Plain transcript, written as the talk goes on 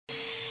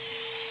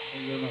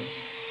Thank you very much.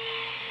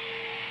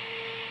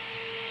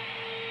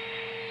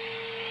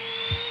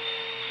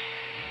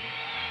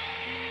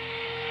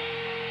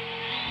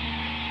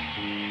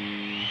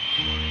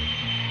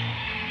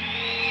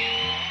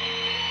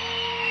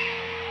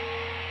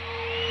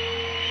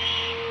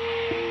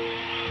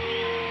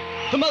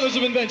 The mothers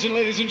of invention,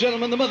 ladies and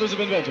gentlemen, the mothers of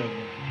invention.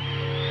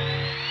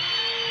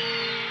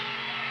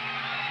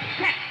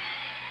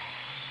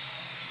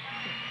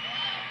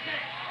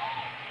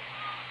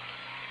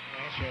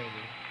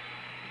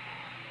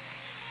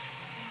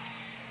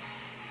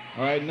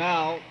 All right,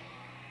 now,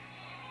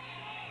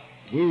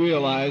 we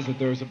realize that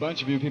there's a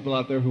bunch of you people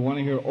out there who want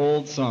to hear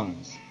old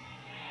songs.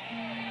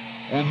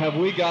 And have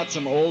we got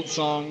some old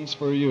songs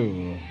for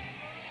you?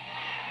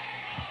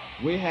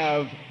 We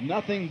have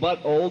nothing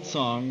but old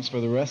songs for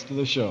the rest of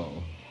the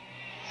show.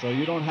 So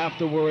you don't have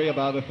to worry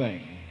about a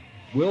thing.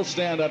 We'll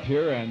stand up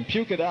here and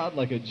puke it out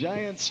like a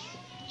giant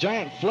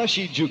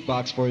fleshy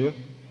jukebox for you.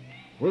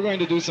 We're going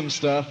to do some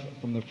stuff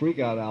from the Freak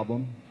Out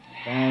album.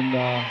 And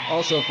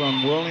also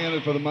from We're Only In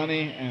It For The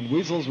Money and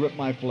Weasels Rip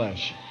My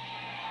Flesh.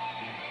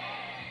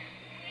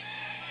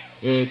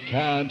 It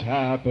can't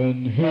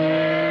happen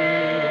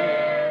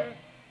here.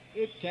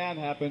 It can't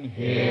happen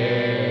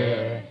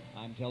here.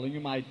 I'm telling you,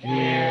 my dear,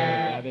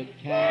 that it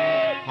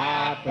can't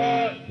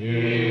happen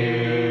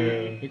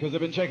here. Because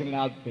I've been checking it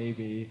out,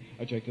 baby.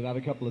 I checked it out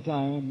a couple of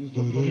times.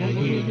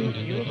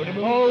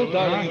 Oh,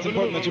 darling, it's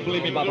important that you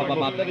believe me,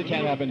 that it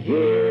can't happen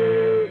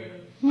here.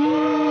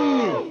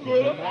 Who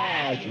could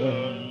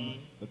imagine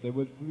that they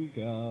would freak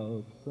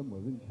out somewhere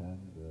in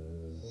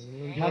Kansas?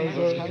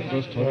 Kansas.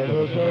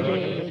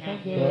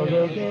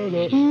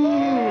 Who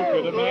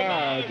could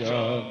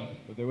imagine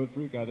that they would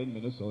freak out in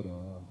Minnesota?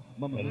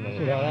 Who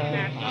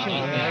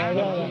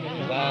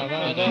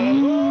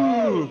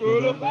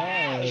could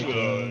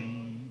imagine?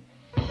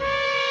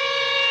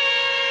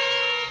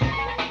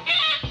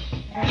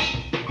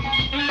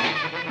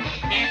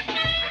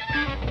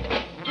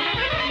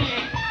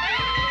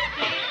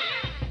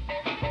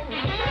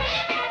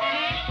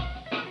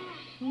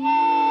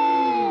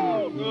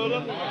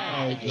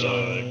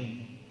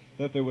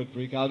 That they would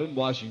freak out in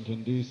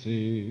Washington,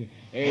 D.C.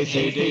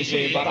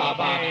 AC/DC,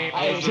 ba-ba-ba,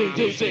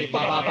 AC/DC,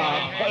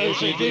 ba-ba-ba,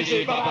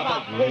 AC/DC,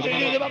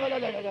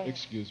 ba-ba-ba.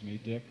 Excuse me,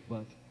 Dick,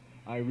 but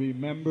I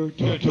remember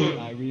Tutu.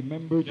 I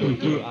remember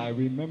Tutu. I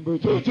remember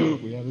Tutu.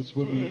 We had a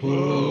swimming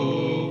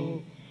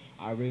pool.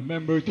 I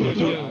remember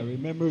Tutu. I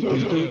remember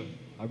Tutu.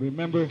 I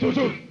remember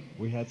Tutu.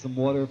 We had some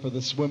water for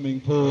the swimming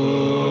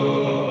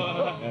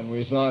pool, and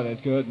we thought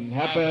it couldn't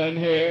happen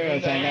here.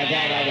 We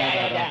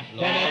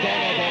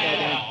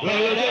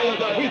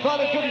thought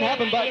it couldn't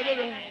happen, but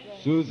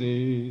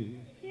Susie.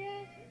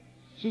 Yes?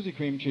 Susie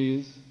Cream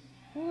Cheese.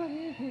 What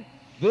is it?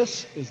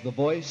 This is the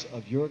voice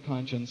of your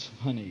conscience,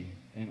 honey,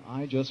 and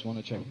I just want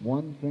to check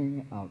one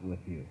thing out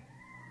with you.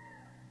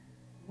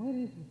 What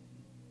is it?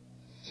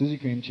 Susie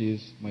Cream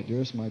Cheese, my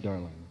dearest, my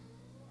darling,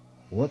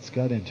 what's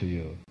got into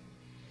you?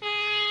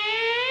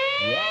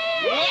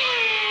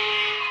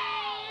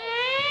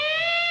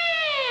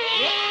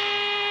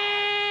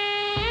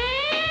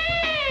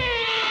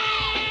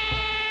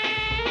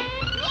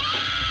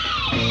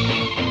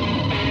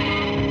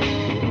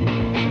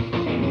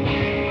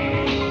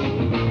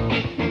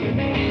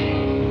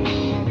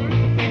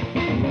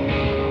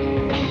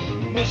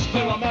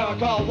 Mr.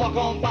 America, walk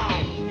on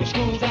by your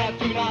schools that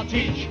do not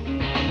teach.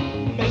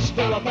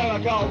 Mr.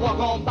 America, walk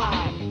on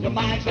by your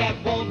minds that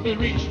won't be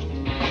reached.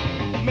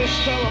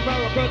 Mr.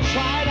 America,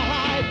 try to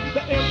hide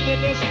the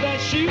emptiness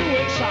that's you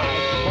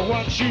inside. But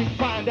once you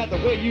find out the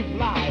way you've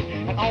lied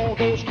and all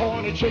those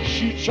corny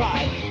tricks you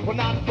tried will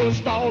not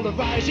burst all the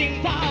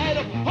rising tide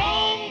of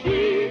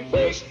hungry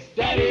fish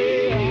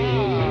daddy. I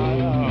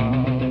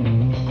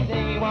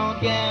think you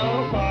won't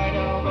go far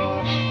no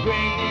more.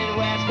 Great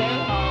Midwestern,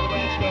 all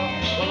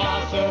Western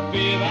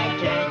philosophy that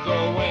turns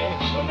away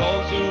from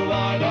those who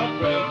aren't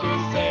afraid to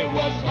say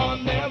what's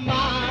on their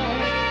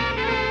mind.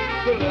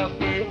 The left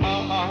behind.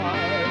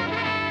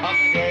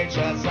 Great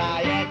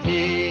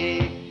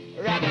society.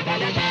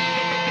 Ra-da-da-da-da.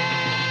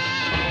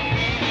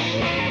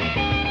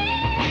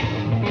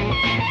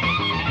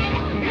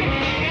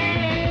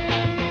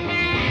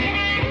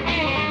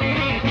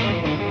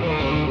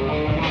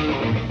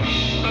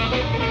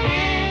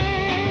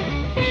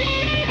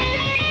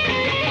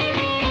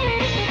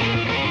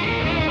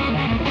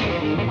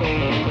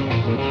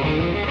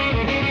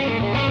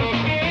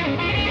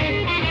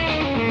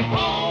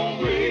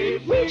 Hungry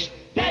fish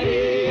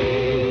daddy.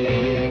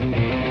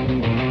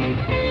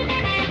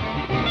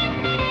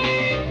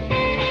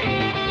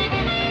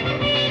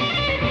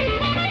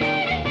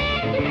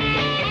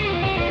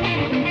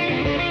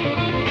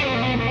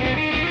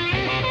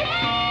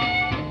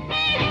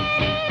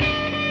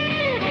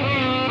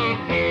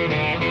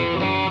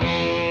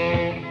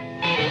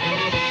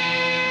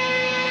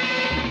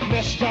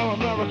 Mr.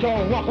 America,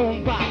 walk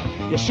on by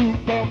your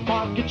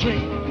supermarket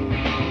drink.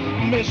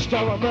 Mr.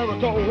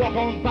 America, walk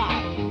on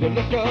by your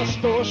liquor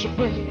store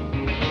supreme.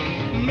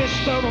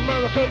 Mr.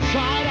 America,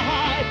 try to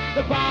hide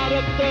the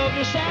product of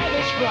your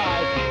savage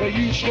pride. The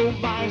useful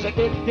minds that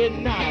it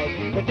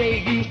denied. The day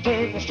you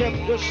turn and step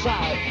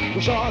aside,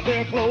 we saw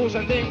their clothes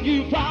and then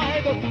you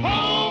cried. The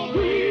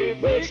hungry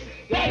face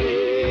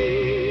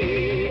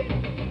daddy.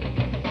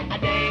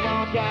 They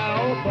don't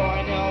go,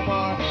 boy, no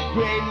more.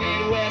 Great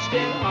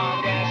Midwestern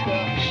orchestra.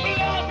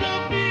 Lost the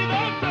beat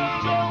that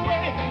turns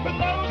away. For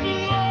those who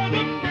aren't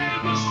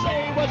afraid to say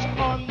what's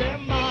on their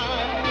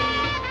minds.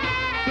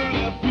 The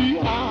left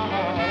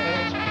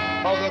behind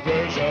of the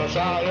great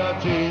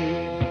society.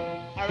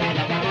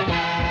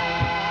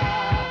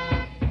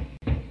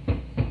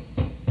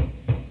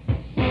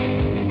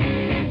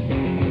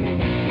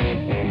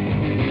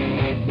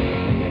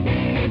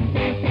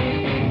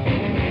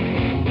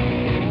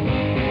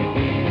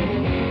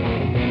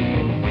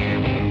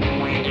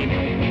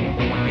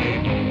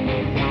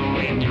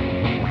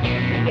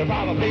 You're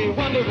probably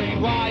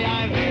wondering why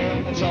I'm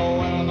here, and so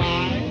am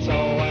I, so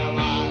am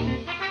I.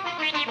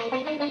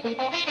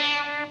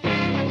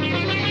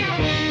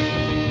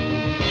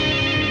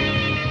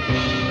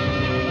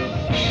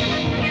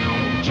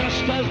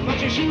 Just as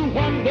much as you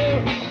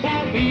wonder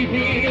about me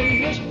being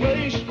in this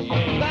place,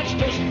 that's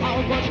just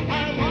how much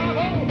I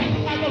marvel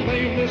at the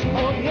lameness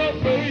on your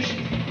face.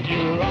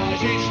 Your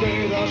eyes each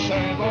stay the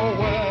same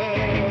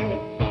way.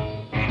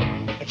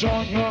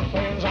 Join your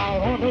friends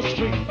out on the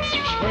street,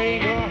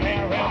 spray your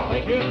hair and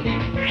lick your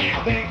feet.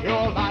 I think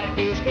your life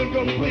is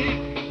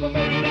incomplete, but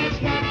maybe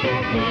that's not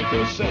for me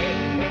to say.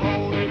 If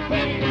only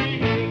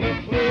baby in the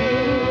blue.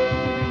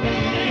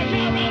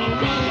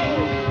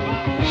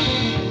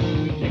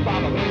 You're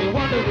probably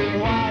wondering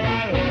why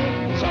I'm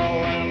here. So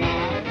am I,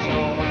 so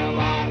am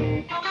I.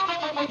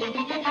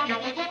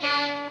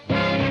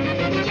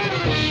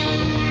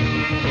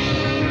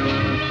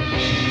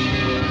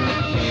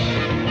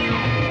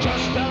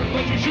 Just as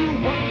much as you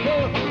wonder,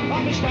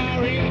 I'm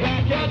staring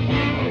back at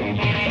you.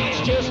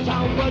 That's just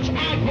how much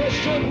I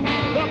question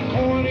the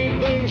corny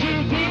things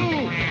you do.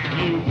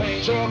 You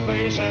paint your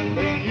face and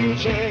then you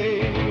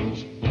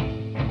change.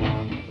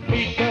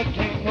 Meet the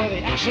king where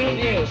the action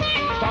is.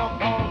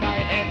 Stomp all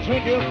night and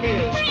drink your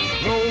fizz.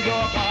 Roll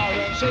your car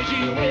and say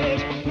she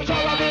whiz. Cause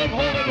all I've been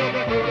holding over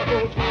the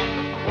beautiful top.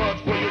 What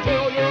will you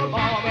tell your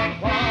mom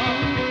and pop?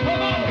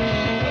 Come on,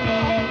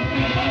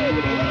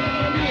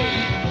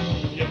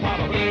 you're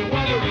probably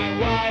wondering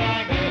why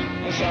I'm here.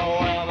 And so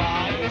am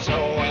I, and so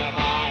am I.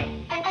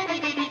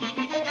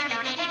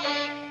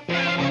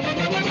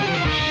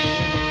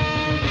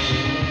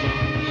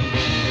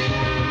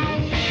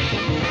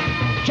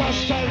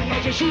 Just as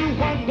much as you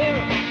wonder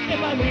if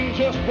I mean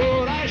just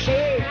what I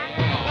say,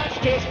 that's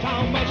just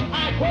how much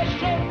I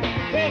question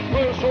the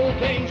personal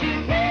things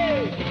you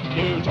say.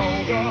 You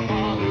told your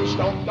mom you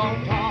stopped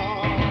on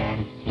car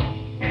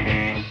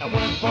and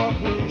went for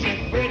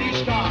cruising pretty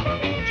stop.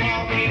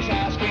 Tommy's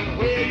asking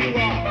where you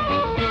are.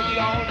 Boogie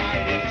all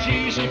night in a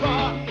cheesy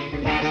bar.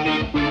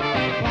 Plastic boot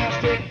and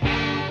plastic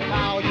hat.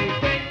 Now you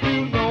think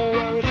you know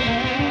where it's at.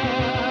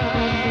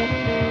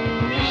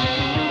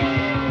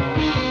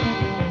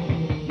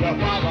 You're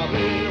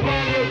probably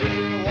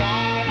wondering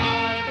why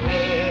I'm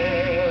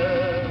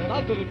here.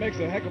 Not that it makes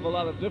a heck of a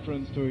lot of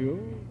difference to you.